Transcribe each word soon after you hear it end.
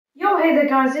Hey there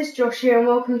guys, it's Josh here and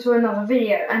welcome to another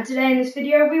video, and today in this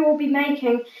video we will be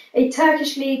making a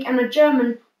Turkish league and a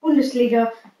German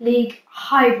Bundesliga league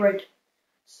hybrid.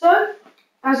 So,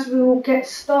 as we will get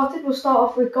started, we'll start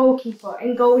off with goalkeeper.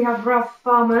 In goal we have Ralph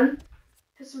Farman,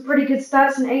 has some pretty good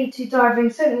stats, an 82 diving,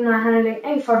 79 handling,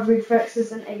 85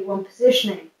 reflexes and 81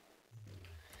 positioning.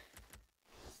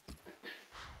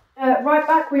 Right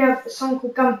back we have someone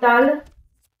called Gamdal.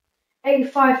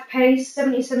 85 pace,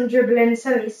 77 dribbling,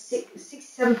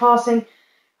 67 passing,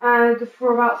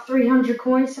 for about 300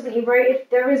 coins, 70 rated.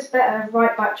 There is better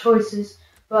right back choices,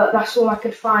 but that's all I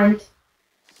could find.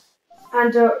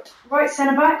 And right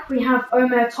centre back we have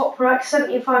Omer Toprak,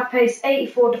 75 pace,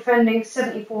 84 defending,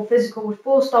 74 physical with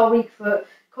 4-star weak foot.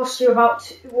 Will cost you about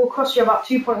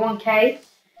 2.1k.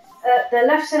 The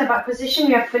left centre-back position,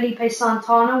 we have Felipe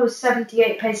Santana with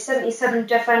 78 pace, 77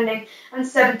 defending and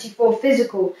 74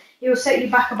 physical. He will set you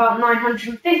back about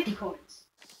 950 coins.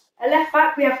 At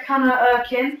left-back, we have Kana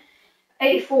Erkin,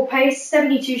 84 pace,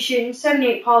 72 shooting,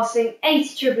 78 passing,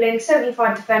 80 dribbling,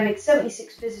 75 defending,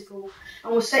 76 physical,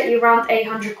 and will set you around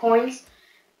 800 coins.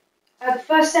 At the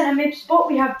first centre-mid spot,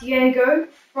 we have Diego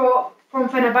from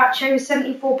Fenerbahce with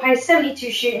 74 pace,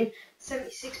 72 shooting,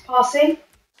 76 passing.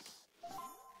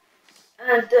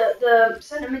 And the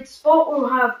centre-mid spot will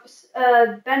have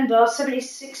Bender,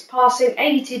 76 passing,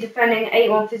 82 defending,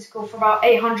 81 physical for about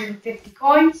 850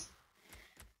 coins.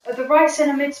 At the right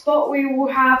centre-mid spot we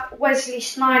will have Wesley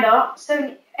Sneijder,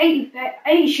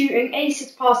 80 shooting,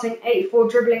 86 passing, 84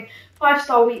 dribbling,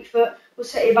 5-star weak foot, will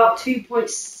set you about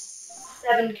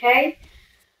 2.7k.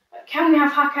 Can we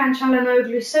have Hakan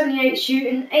Çalhanoğlu, 78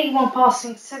 shooting, 81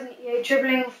 passing, 78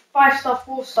 dribbling, 5-star,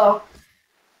 4-star.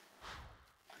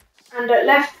 And at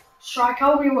left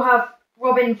striker, we will have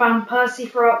Robin van Persie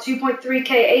for about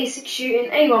 2.3k, 86 shooting,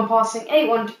 81 passing,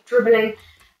 81 dribbling,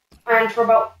 and for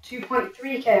about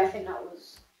 2.3k, I think that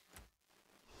was.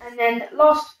 And then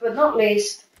last but not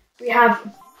least, we have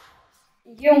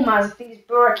Yilmaz, I think it's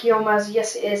Burak Yilmaz,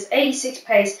 yes it is, 86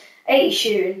 pace, 80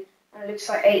 shooting, and it looks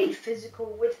like 80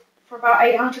 physical for about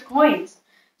 800 coins.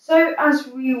 So as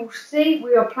we will see,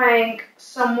 we are playing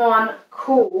someone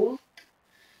called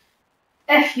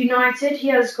F United. He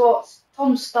has got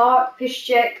Tom Stark,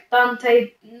 Piszczek,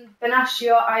 Dante,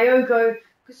 Benatia, Iogo,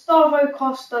 Gustavo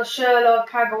Costa, Schürrle,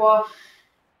 Kagawa,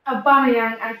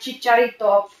 Aubameyang and Chicharito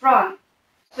up front.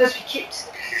 So as we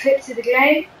clip to the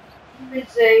game,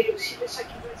 looks like he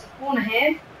wins a corner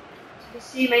here. So you can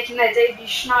see making their debut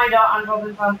Sneijder and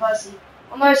Robin van Persie.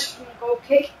 Almost from goal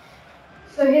kick.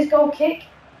 So his goal kick,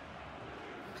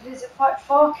 because it's a fight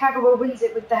far, Kagawa wins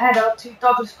it with the header to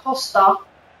Douglas Costa.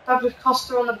 Douglas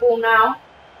Costa on the ball now.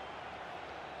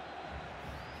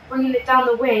 Bringing it down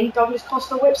the wing, Douglas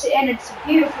Costa whips it in. It's a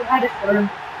beautiful header for him,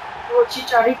 for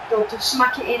Chicharito to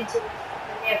smack it into the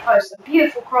near post. A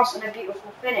beautiful cross and a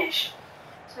beautiful finish.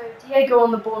 So Diego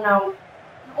on the ball now.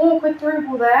 An awkward through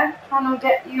ball there, trying to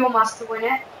get Yilmaz to win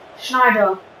it.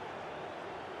 Sneijder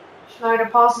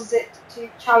passes it to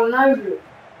Çalhanoğlu.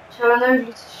 Çalhanoğlu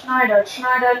to Sneijder.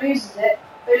 Sneijder loses it.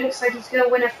 But it looks like he's going to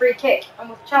win a free kick. And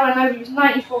with Çalhanoğlu's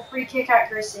 94 free kick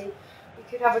accuracy, we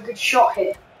could have a good shot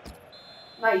here.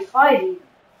 95 even.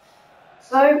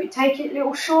 So we take it a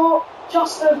little short,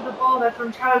 just over the bar there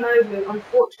from Çalhanoğlu,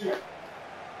 unfortunate.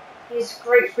 He's a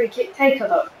great free kick taker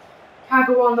though.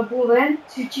 Kagawa on the ball then,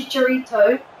 to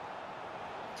Chicharito.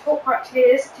 Toprak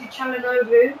clears to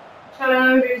Çalhanoğlu.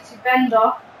 Çalhanoğlu to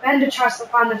Bender. Bender tries to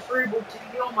find the through ball to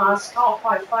Yilmaz, can't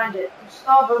quite find it.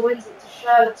 Gustavo wins it to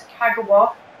Schürrle to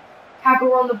Kagawa.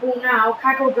 Kagawa on the ball now.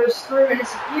 Kagawa goes through and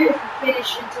it's a beautiful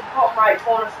finish into the bottom right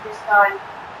corner for this guy.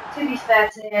 To be fair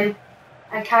to him,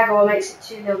 and Kagawa makes it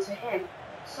 2-0 to him.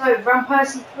 So Van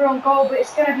Persie through on goal, but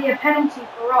it's going to be a penalty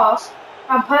for us.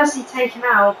 Van Persie taken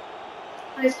out,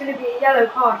 and it's going to be a yellow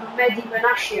card for Mehdi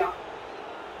Benatia.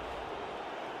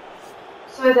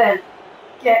 So then,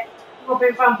 get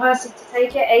Robin van Persie to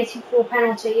take it, 84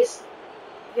 penalties.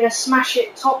 We're going to smash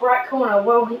it top right corner.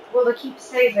 Will the keeper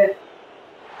save it?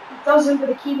 He doesn't, but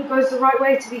the keeper goes the right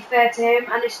way, to be fair to him,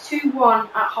 and it's 2-1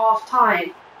 at half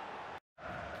time.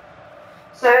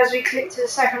 So as we click to the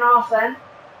second half then,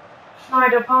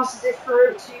 Sneijder passes it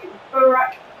through to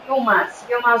Burak Yilmaz.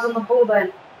 Yilmaz on the ball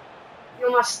then.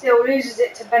 Yilmaz still loses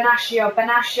it to Benatia.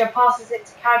 Benatia passes it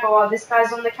to Kagawa. This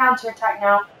guy's on the counter attack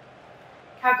now.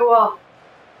 Kagawa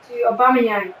to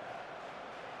Aubameyang.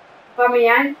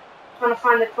 Aubameyang trying to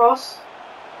find the cross.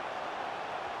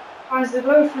 Finds the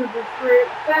low through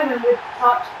Berman with the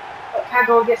touch, but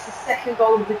Kagawa gets the second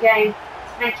goal of the game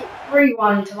to make it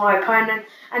 3-1 to my opponent.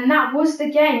 And that was the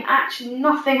game. Actually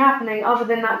nothing happening other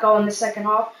than that goal in the second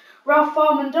half. Ralph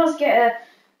Farman does get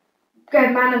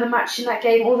man of the match in that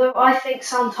game, although I think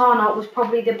Santana was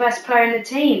probably the best player in the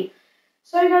team.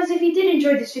 So guys, if you did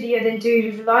enjoy this video, then do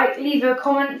leave a like, leave a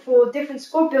comment for different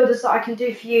squad builders that I can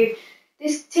do for you.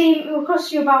 This team will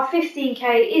cost you about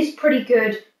 15k, is pretty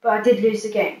good, but I did lose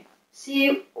the game. See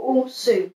you all soon.